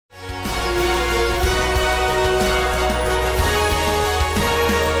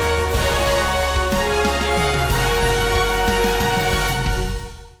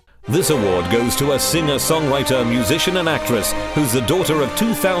This award goes to a singer, songwriter, musician and actress who's the daughter of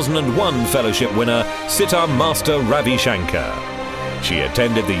 2001 fellowship winner Sitar Master Ravi Shankar. She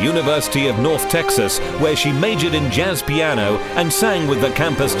attended the University of North Texas, where she majored in jazz piano and sang with the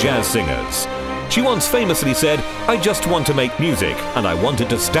campus jazz singers. She once famously said, "I just want to make music, and I want it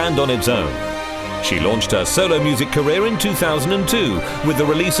to stand on its own." She launched her solo music career in 2002 with the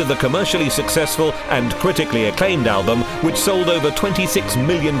release of the commercially successful and critically acclaimed album, which sold over 26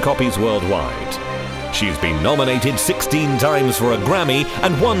 million copies worldwide. She's been nominated 16 times for a Grammy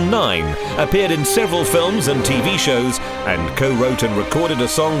and won 9, appeared in several films and TV shows, and co-wrote and recorded a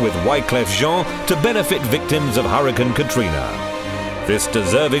song with Wyclef Jean to benefit victims of Hurricane Katrina. This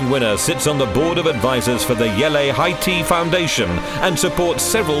deserving winner sits on the board of advisors for the Yele Haiti Foundation and supports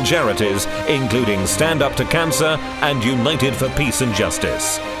several charities, including Stand Up to Cancer and United for Peace and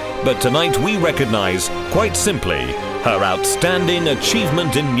Justice. But tonight we recognize, quite simply, her outstanding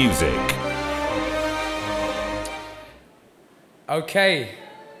achievement in music. Okay,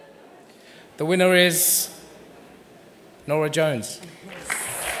 the winner is Norah Jones.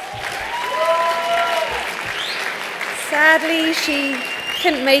 Sadly, she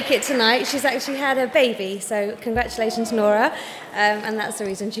couldn't make it tonight. She's actually had a baby, so congratulations, Norah. And that's the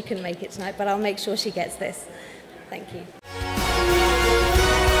reason she couldn't make it tonight, but I'll make sure she gets this. Thank you.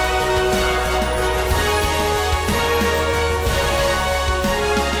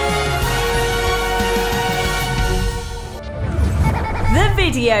 The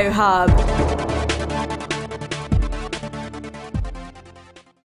Video Hub.